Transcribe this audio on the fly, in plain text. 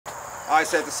I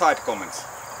say the side comments.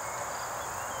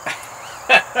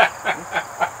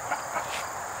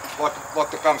 What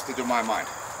comes to my mind?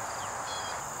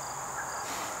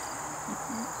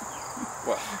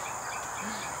 What?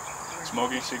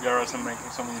 Smoking cigars and making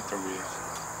some interviews.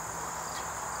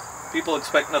 People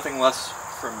expect nothing less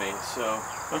from me, so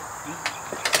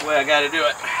that's the way I gotta do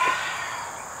it.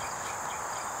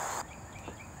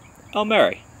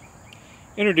 Elmeri,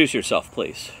 introduce yourself,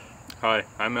 please. Hi,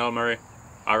 I'm Elmeri.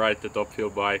 I ride the top fuel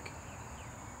bike.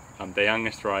 I'm the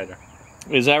youngest rider.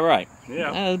 Is that right?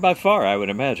 Yeah. By far, I would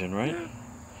imagine, right? Yeah.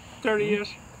 30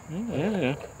 years.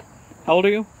 Yeah. How old are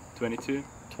you? 22.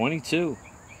 22.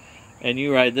 And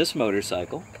you ride this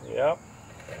motorcycle, Yep.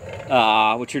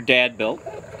 which your dad built,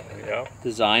 Yep.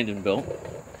 designed and built.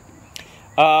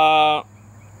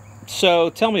 So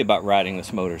tell me about riding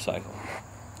this motorcycle.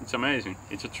 It's amazing.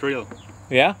 It's a thrill.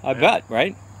 Yeah, I bet,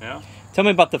 right? Yeah. Tell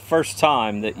me about the first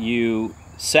time that you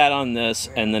sat on this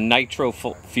and the nitro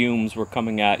fumes were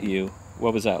coming at you.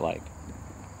 What was that like?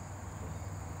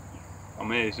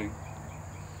 Amazing.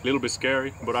 A little bit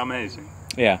scary, but amazing.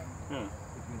 Yeah. Yeah.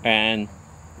 And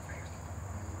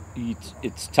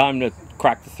it's time to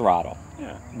crack the throttle.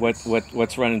 Yeah.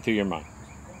 What's running through your mind?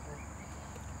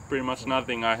 Pretty much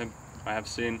nothing. I have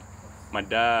seen my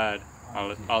dad,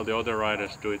 all the other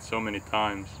riders do it so many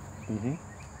times. Mm-hmm.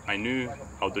 I knew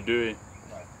how to do it,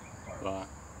 but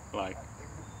like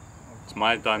it's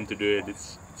my time to do it.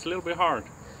 It's a little bit hard,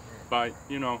 but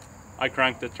you know, I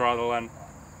cranked the throttle and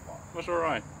it was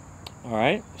alright. All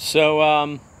right.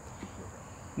 So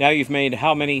now you've made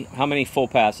how many full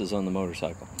passes on the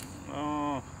motorcycle?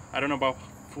 I don't know about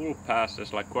full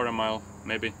passes, like quarter mile,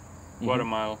 maybe quarter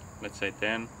mile. Let's say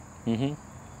 10.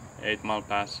 8 mile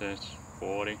passes,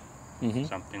 40,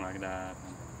 something like that.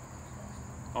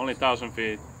 Only 1,000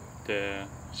 feet. The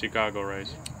Chicago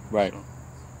race. Right. So,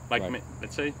 like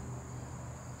let's say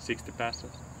 60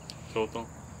 passes total.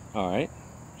 All right.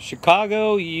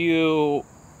 Chicago, you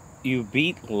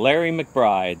beat Larry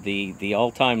McBride, the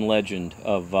all-time legend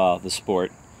of the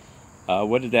sport.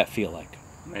 What did that feel like?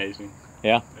 Amazing.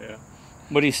 Yeah? Yeah.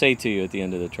 What did he say to you at the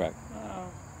end of the track?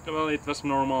 Well, it was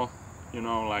normal, you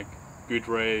know, like good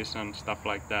race and stuff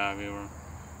like that. We were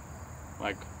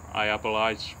like, I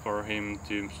apologized for him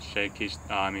to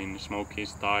smoke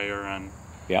his tire, and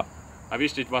yeah, I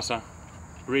wished it was a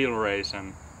real race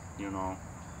and, you know,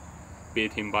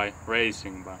 beat him by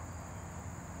racing, but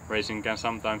racing can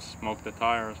sometimes smoke the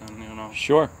tires, and you know.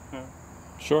 Sure. Yeah.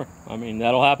 Sure. I mean,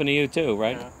 that'll happen to you too,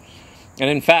 right? Yeah. And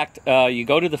in fact, you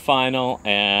go to the final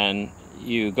and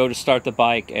you go to start the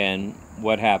bike, and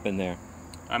what happened there?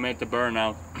 I made the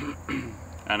burnout,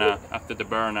 and after the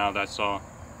burnout, I saw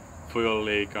fuel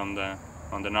leak on the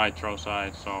nitro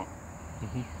side, so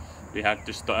we had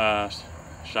to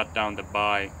shut down the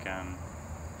bike, and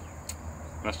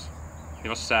it was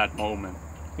a sad moment.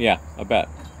 Yeah, I bet.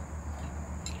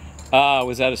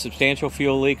 Was that a substantial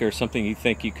fuel leak or something you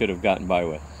think you could have gotten by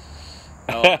with?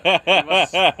 No,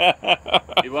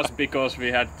 it was because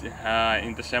we had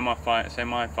in the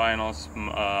semi-finals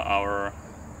our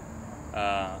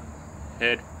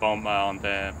head bomb on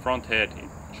the front head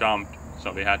jumped,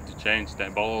 so we had to change the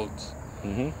bolts.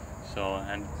 So,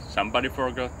 and somebody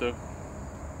forgot to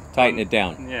tighten it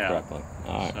down correctly.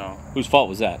 All right. So, whose fault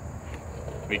was that?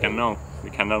 We cannot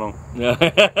know.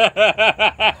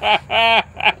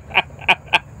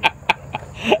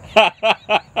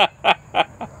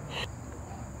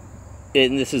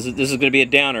 And this is going to be a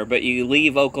downer, but you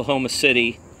leave Oklahoma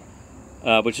City,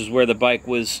 which is where the bike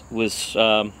was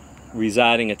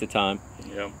residing at the time,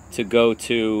 to go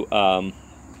to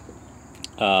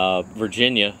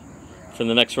Virginia for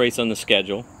the next race on the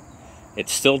schedule.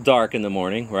 It's still dark in the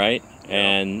morning, right? Yeah.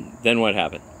 And then what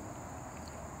happened?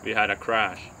 We had a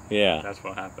crash. Yeah. That's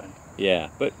what happened. Yeah,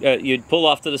 but you'd pull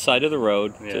off to the side of the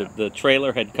road. Yeah. The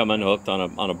trailer had come unhooked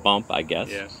on a bump, I guess.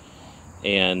 Yes.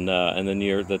 And then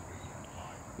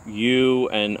you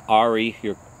and Ari,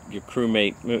 your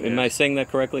crewmate. Am I saying that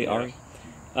correctly, yes.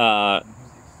 Ari?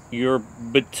 You're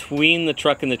between the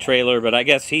truck and the trailer, but I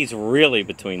guess he's really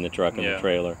between the truck and the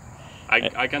trailer.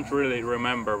 I can't really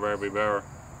remember where we were.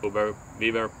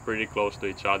 We were pretty close to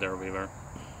each other. We were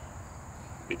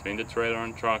between the trailer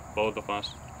and truck, both of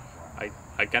us.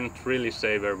 I can't really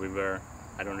say where we were.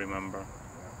 I don't remember.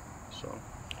 So,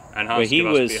 and Husky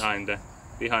was behind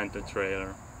the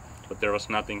trailer, but there was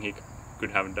nothing he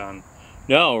could have done.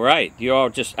 No, right. You all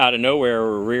just out of nowhere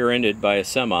were rear-ended by a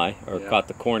semi, or caught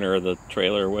the corner of the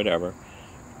trailer or whatever.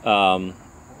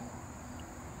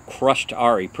 Crushed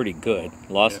Ari pretty good.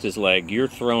 Lost his leg. You're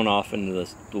thrown off into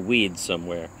the weeds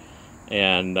somewhere,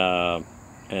 and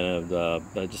and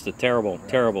just a terrible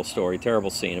story, terrible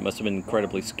scene. It must have been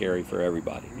incredibly scary for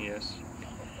everybody. Yes.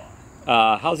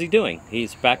 How's he doing?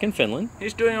 He's back in Finland.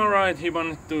 He's doing all right. He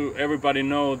wanted to everybody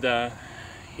know that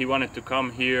he wanted to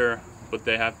come here, but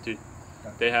they have to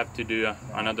do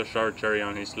another surgery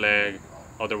on his leg.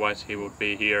 Otherwise, he would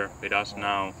be here with us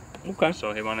now. Okay.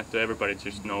 So he wanted to everybody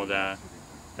just know that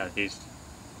he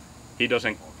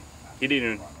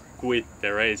didn't quit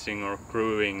the racing or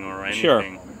crewing or anything. Sure.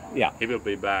 Yeah. He will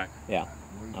be back. Yeah.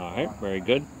 All right. Very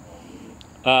good.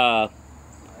 But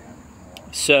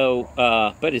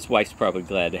his wife's probably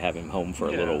glad to have him home for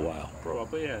a little while.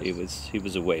 Probably, yes. He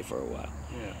was away for a while.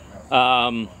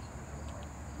 Yeah.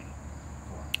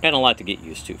 And a lot to get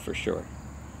used to, for sure.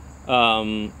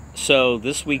 So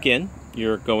this weekend,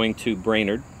 you're going to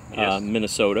Brainerd, Yes.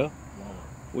 Minnesota,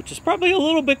 which is probably a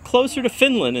little bit closer to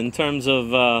Finland in terms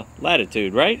of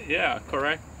latitude, right? Yeah,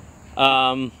 correct.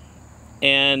 And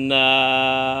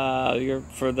you're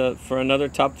for another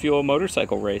Top Fuel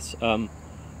motorcycle race.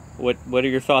 What are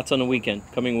your thoughts on the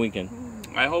coming weekend?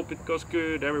 I hope it goes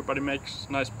good. Everybody makes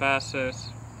nice passes.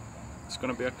 It's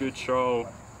gonna be a good show.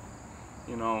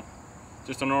 You know,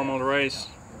 just a normal race.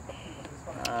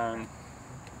 And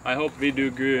I hope we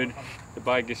do good.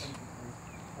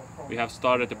 We have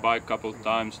started the bike a couple of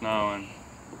times now, and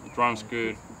it runs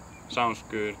good, sounds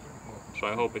good. So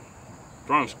I hope it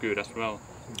runs good as well.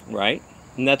 Right,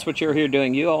 and that's what you're here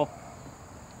doing.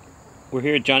 We're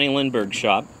here at Johnny Lindbergh's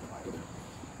shop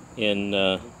in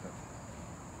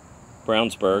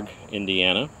Brownsburg,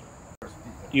 Indiana.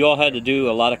 You all had to do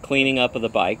a lot of cleaning up of the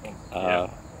bike.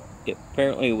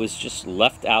 Apparently it was just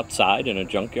left outside in a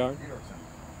junkyard.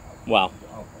 Wow,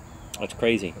 that's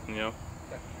crazy. Yeah.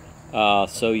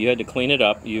 So you had to clean it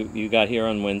up. You got here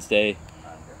on Wednesday,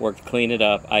 worked to clean it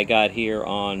up. I got here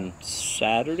on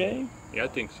Saturday. Yeah, I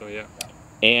think so. Yeah.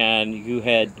 And you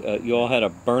all had a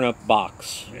burn-up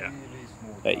box. Yeah.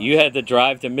 That you had to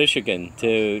drive to Michigan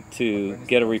to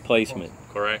get a replacement.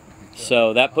 Correct.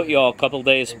 So that put you all a couple of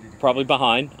days probably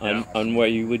behind on where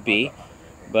you would be.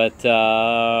 But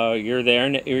you're there,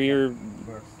 and you're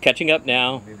catching up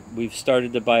now. We've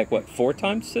started the bike, 4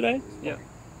 times today? Yeah,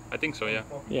 I think so, yeah.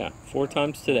 Yeah, 4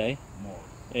 times today.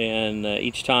 And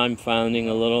each time finding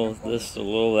a little this, a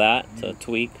little that to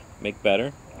tweak, make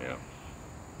better. Yeah.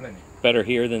 Better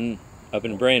here than up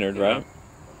in Brainerd, right?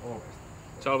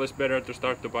 It's always better to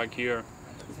start the bike here.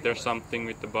 If there's something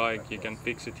with the bike, you can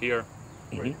fix it here.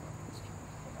 Mm-hmm.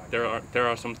 There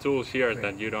are some tools here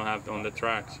that you don't have on the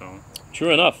track, so... True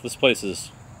enough, this place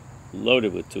is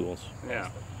loaded with tools.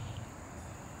 Yeah.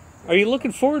 Are you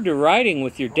looking forward to riding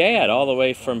with your dad all the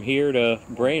way from here to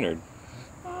Brainerd?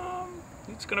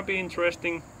 It's gonna be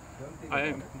interesting.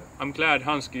 I'm glad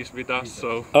Hanski's with us,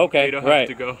 so okay, we don't have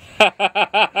to go.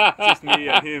 Just me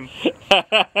and him. No,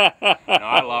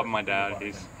 I love my dad.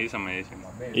 He's amazing.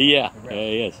 Yeah,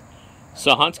 he is.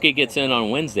 So Hanski gets in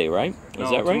on Wednesday, right? Is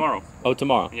that right? Tomorrow. Oh,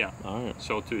 tomorrow. Yeah. All right.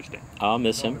 So Tuesday. I'll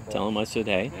miss him. Tell him I said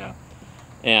hey. Yeah.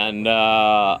 And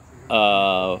I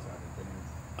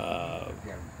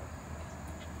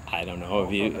don't know.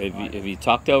 Have you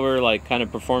talked over like kind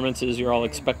of performances you're all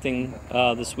expecting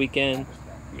this weekend?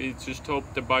 We just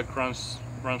hope the bike runs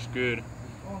good.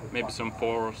 Maybe some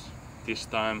 4s this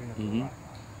time. Mm-hmm.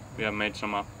 We have made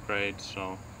some upgrades,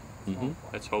 so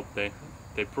let's hope they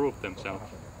prove themselves.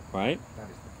 Right.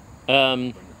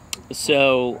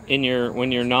 So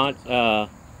when you're not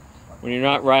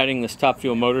riding this Top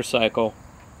Fuel motorcycle,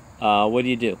 what do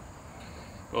you do?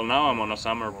 Well, now I'm on a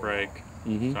summer break,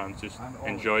 so I'm just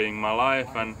enjoying my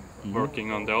life and working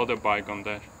on the other bike on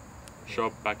the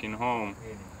shop back in home.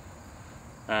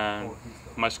 And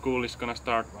my school is gonna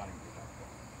start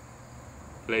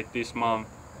late this month,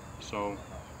 so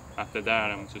after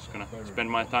that I'm just gonna spend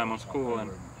my time on school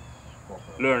and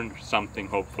learn something,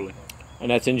 hopefully.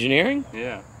 And that's engineering?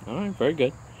 Yeah. All right, very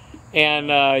good. And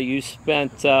you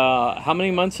spent how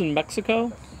many months in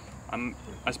Mexico?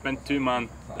 I spent 2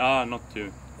 months,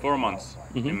 4 months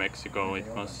in Mexico. It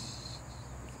was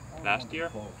last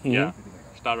year? Yeah,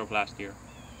 start of last year.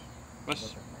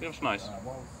 It was nice.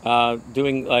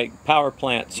 Doing like power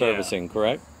plant servicing,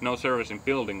 correct? No servicing,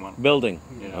 building one. Building.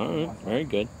 Yeah. All right, very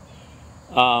good.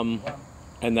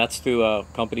 And that's through a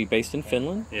company based in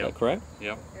Finland, is that correct?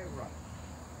 Yep.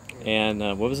 And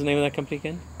what was the name of that company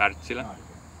again? Wärtsilä.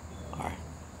 All right.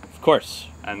 Of course.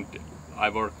 And I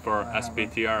work for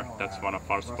SBTR, that's one of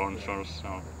our sponsors,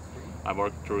 so I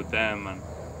work through them, and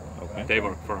they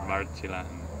work for Wärtsilä.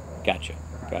 Gotcha.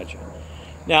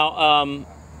 Now,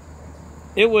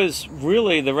 it was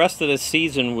really, the rest of the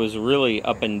season was really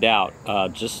up and down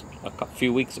just a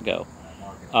few weeks ago.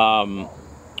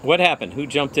 What happened? Who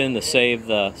jumped in to save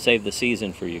the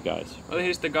season for you guys? Well,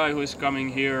 he's the guy who is coming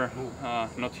here,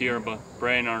 not here, but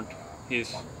Brainerd.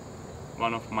 He's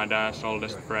one of my dad's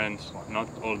oldest friends, not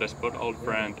oldest, but old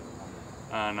friend,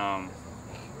 and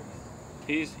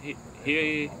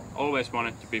he always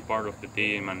wanted to be part of the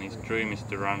team, and his dream is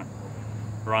to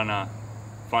run a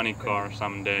funny car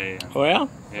someday. And Oh yeah?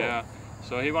 yeah,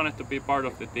 so he wanted to be part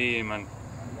of the team, and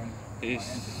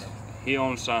he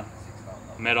owns a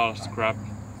metal scrap,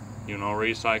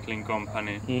 recycling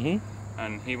company,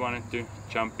 and he wanted to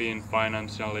jump in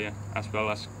financially as well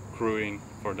as crewing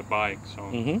for the bike.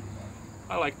 So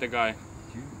I like the guy.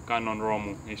 Cannon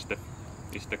Romu is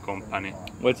the company.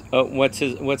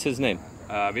 What's his name?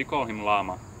 We call him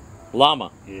Lama.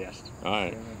 Llama. Yes. All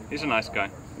right. He's a nice guy.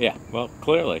 Yeah. Well,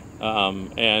 clearly.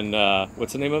 And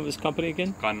what's the name of his company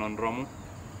again? Cannon Romu.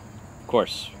 Of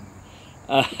course.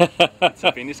 It's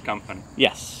a Finnish company.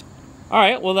 Yes. All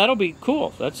right. Well, that'll be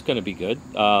cool. That's going to be good.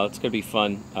 It's going to be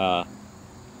fun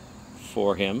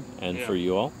for him and for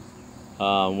you all.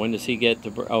 When does he get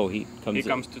to? Oh, he comes. He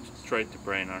comes straight to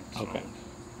Brainerd. So okay.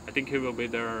 I think he will be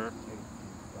there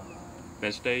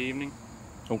Wednesday evening.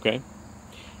 Okay.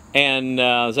 And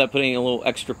is that putting a little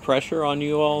extra pressure on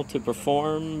you all to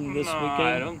perform this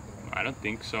weekend? I don't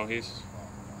think so. He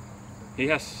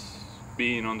has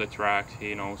been on the track.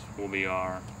 He knows who we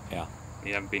are. Yeah.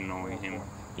 We have been knowing him.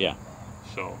 Yeah.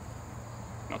 So,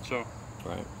 not so.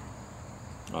 Right.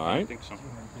 All I right. don't think so.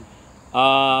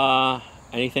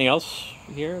 Anything else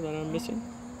here that I'm missing?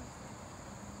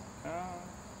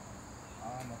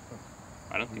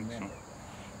 I don't think so.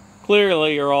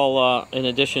 Clearly, you're all, in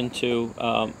addition to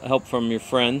help from your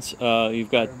friends,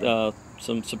 you've got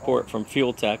some support from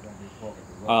Fuel Tech.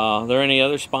 Are there any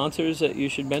other sponsors that you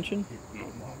should mention? No.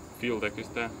 Fuel Tech is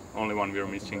the only one we're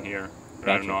missing here. But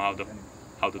Gotcha. I don't know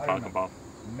how to talk about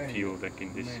Fuel Tech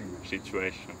in this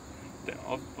situation.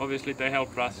 Obviously, they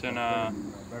helped us, and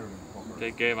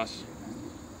they gave us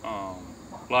a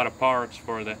lot of parts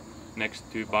for the next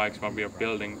 2 bikes what we are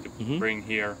building to bring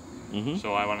here.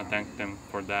 So I want to thank them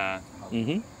for that.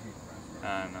 And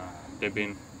they've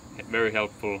been very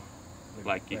helpful.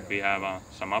 Like if we have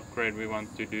some upgrade we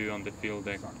want to do on the Fuel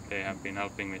Tech, they have been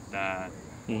helping with that.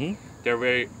 They're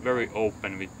very, very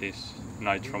open with this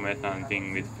nitromethane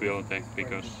thing with Fuel Tech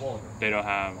because they don't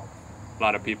have a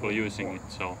lot of people using it.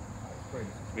 So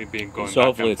we've been going. So back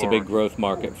hopefully and it's forward. a big growth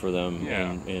market for them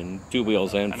in 2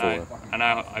 wheels and 4.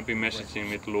 I've been messaging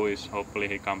with Luis. Hopefully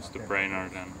he comes to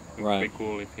Brainerd, and it would be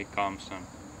cool if he comes. And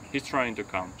he's trying to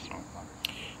come.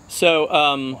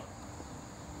 So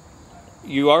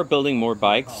you are building more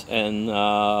bikes, and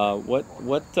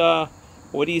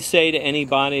what do you say to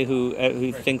anybody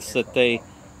who thinks that they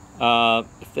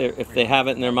if they have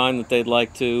it in their mind that they'd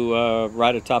like to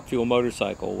ride a top fuel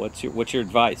motorcycle? What's your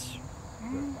advice?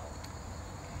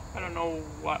 I don't know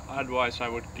what advice I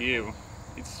would give.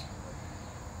 It's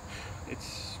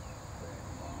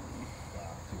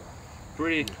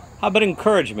pretty. How about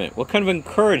encouragement? What kind of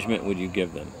encouragement would you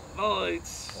give them? Well,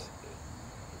 it's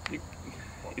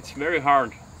very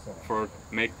hard for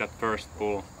make that first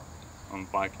pull on a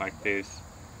bike like this,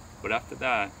 but after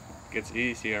that it gets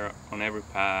easier on every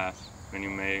pass when you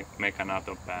make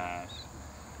another pass.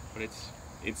 But it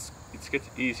gets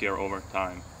easier over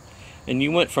time. And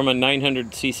you went from a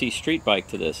 900cc street bike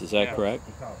to this, is that correct?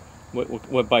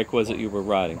 What bike was it you were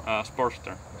riding?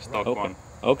 Sportster, stock one.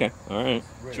 Okay, all right.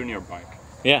 Junior bike.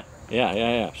 Yeah.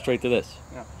 Straight to this.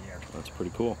 Yeah. That's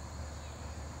pretty cool.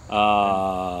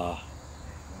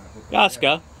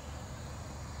 Yaska.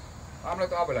 I'm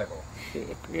not available.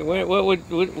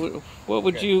 What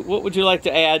would you like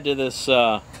to add to this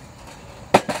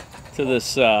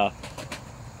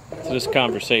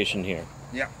conversation here?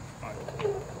 Yeah.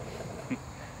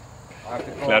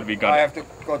 Glad we got I have to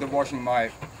go to washing my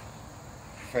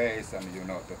face, and you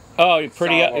know the. Oh, you're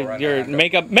pretty. Your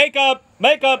makeup.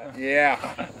 Yeah.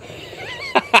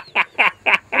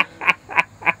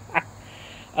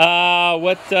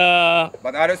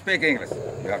 But I don't speak English.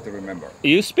 You have to remember.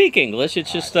 You speak English.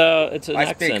 It's just it's an I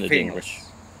accented speak English.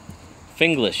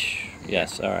 Finglish.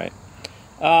 Yes. All right.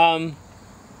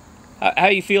 How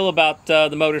you feel about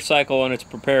the motorcycle and its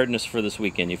preparedness for this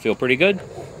weekend? You feel pretty good?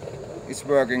 It's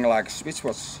working like Swiss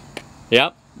watch.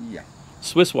 Yep. Yeah.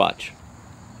 Swiss watch.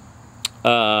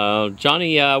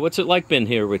 Johnny, what's it like been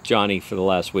here with Johnny for the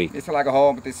last week? It's like a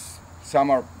home this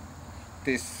summer.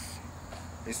 This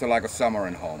is like a summer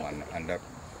in home, and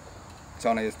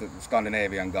Johnny is the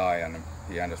Scandinavian guy, and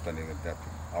he understanding that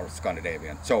our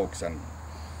Scandinavian jokes and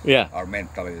our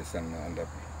mentalities, and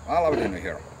I love it in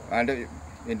here. And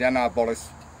Indianapolis,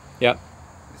 yep,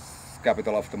 is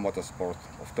capital of the motorsport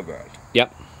of the world.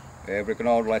 Yep. every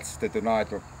known let's the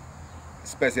nitro,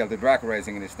 especially the drag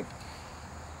racing is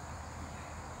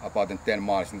about 10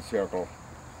 miles in circle,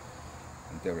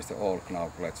 and there is the old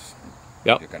known let's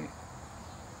you can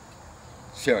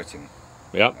searching.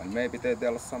 Yep. And maybe they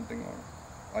tell us something, or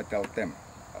I tell them.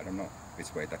 I don't know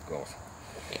which way that goes.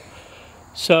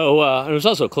 So it was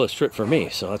also a close trip for me,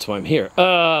 so that's why I'm here.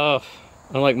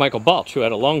 Unlike Michael Balch, who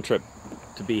had a long trip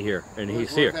to be here, and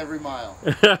he's here. Every mile.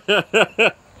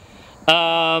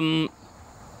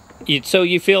 So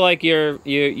you feel like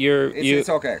It's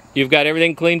okay. You've got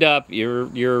everything cleaned up. You're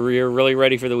really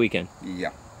ready for the weekend.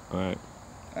 Yeah. All right.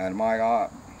 And my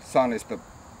son is the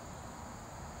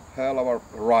hell of a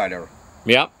rider.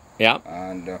 Yep. Yep.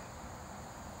 And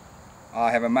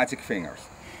I have a magic fingers.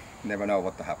 Never know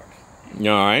what to happen.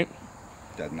 All right.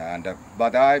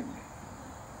 But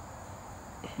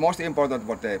most important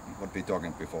what we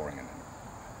talking before.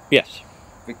 Yes.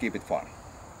 We keep it fun.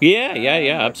 Yeah.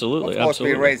 Absolutely. Of course,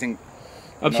 absolutely. we racing.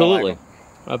 Absolutely. Like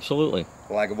absolutely.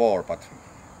 Like a war, but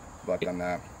then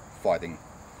fighting.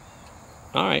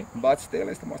 All right. But still,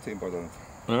 it's the most important.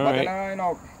 All but right. then I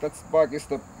know that's bike is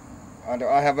and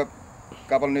I have a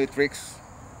couple new tricks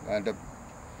and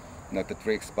not the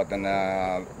tricks, but then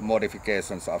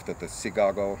modifications after the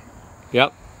Chicago.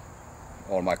 Yep.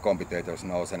 All my competitors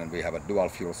knows, and we have a dual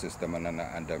fuel system, and I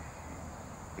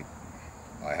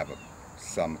have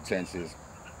some changes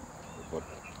what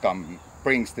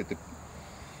brings to the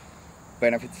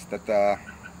benefits that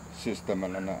system,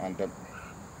 and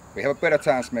we have a better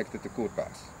chance to make the good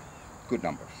pass, good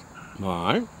numbers. All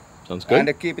right. Sounds good.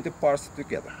 And keep the parts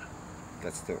together.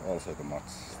 That's also the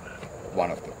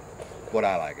one of the what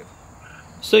I like it.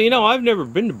 So I've never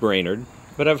been to Brainerd,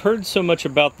 but I've heard so much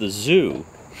about the zoo.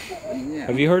 Yeah.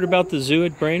 Have you heard about the zoo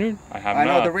at Brainerd? I have I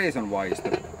not. know the reason why is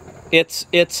that It's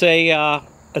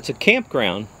a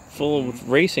campground full of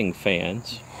racing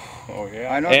fans. Oh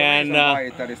yeah. I know the reason why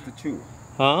that is the zoo.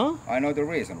 Huh? I know the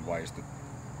reason why is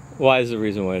Why is the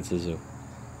reason why it's a zoo?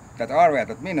 that area,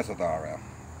 that Minnesota area.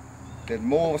 That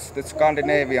moves the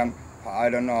Scandinavian. I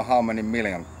don't know how many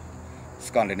million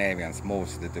Scandinavians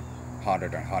moves to the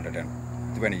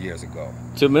 120 years ago.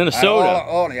 To Minnesota.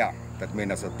 And yeah, that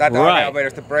Minnesota. That Right. area where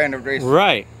the Brainerd is.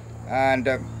 Right. And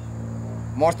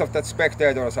most of the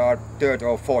spectators are third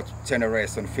or fourth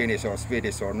generation Finnish or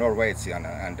Swedish or Norwegian,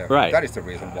 and Right. that is the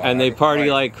reason why. And they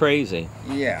party like crazy.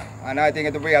 Yeah, and I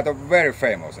think that we are very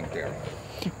famous in there.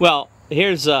 Well,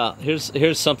 here's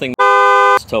something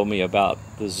told me about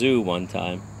the zoo one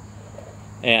time,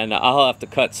 and I'll have to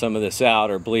cut some of this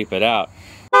out or bleep it out.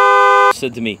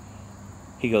 Said to me,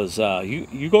 he goes,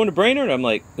 "You going to Brainerd?" I'm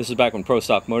like, "This is back when Pro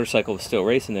Stock Motorcycle was still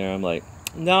racing there." I'm like,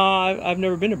 "No, I've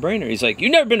never been to Brainerd." He's like,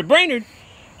 "You've never been to Brainerd?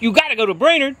 You got to go to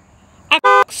Brainerd. I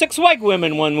f***ed 6 white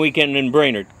women one weekend in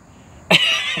Brainerd."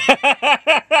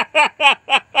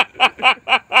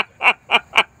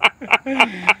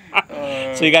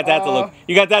 So you got that to look.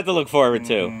 You got that to look forward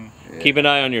to. Yeah. Keep an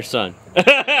eye on your son. But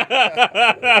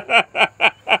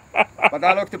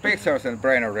I looked at pictures in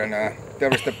Brainerd, and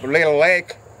there is the little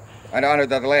lake, and under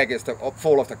that lake is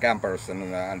full of the campers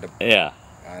Yeah.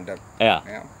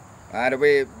 Yeah. And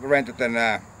we rented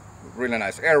a really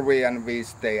nice Airbnb and we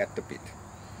stay at the pit.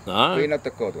 We not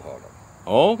go to hotel.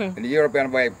 Oh, okay. In the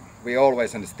European way, we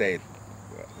always in the state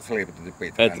sleep at the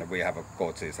pit, and we have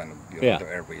coaches and the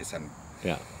Airbnbs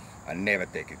and never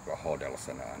take it to hotels.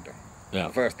 And the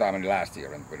first time in last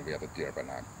year, and when we had the Durban,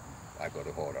 I go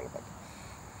to hotel,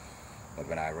 but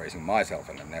when I'm racing myself,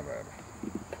 and I never ever.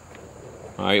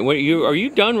 All right. Are you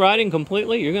done riding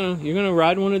completely? You're gonna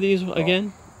ride one of these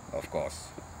again? Of course.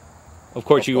 Of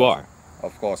course you are.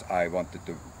 Of course, I wanted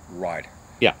to ride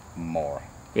more.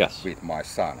 Yes. With my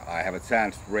son, I have a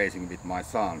chance racing with my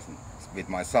son,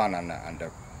 and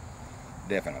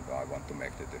definitely I want to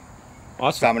make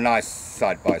some nice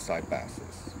side-by-side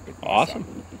passes.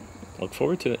 Awesome. Look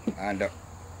forward to it. And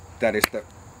that is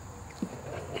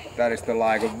the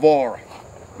like a war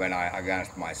when I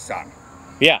against my son.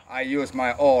 Yeah. I use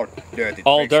my old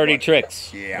dirty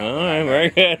tricks. Yeah. All right, very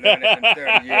good. Learned it in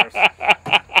 30 years.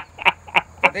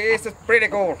 But it is pretty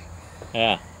cool.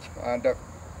 Yeah. And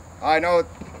I know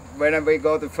when we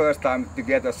go the first time to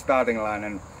get a starting line,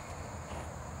 and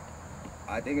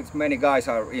I think it's many guys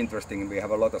are interesting. We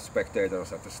have a lot of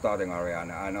spectators at the starting area,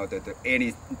 and I know that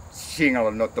any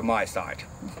single not to my side.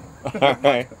 All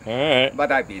right. All right.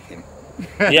 But I beat him.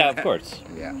 Yeah, of course.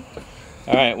 Yeah.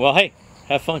 All right. Well, hey,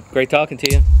 have fun. Great talking to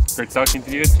you. Great talking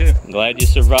to you too. Glad you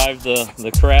survived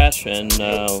the crash, and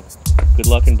good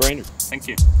luck in Brainerd. Thank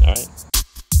you. All right.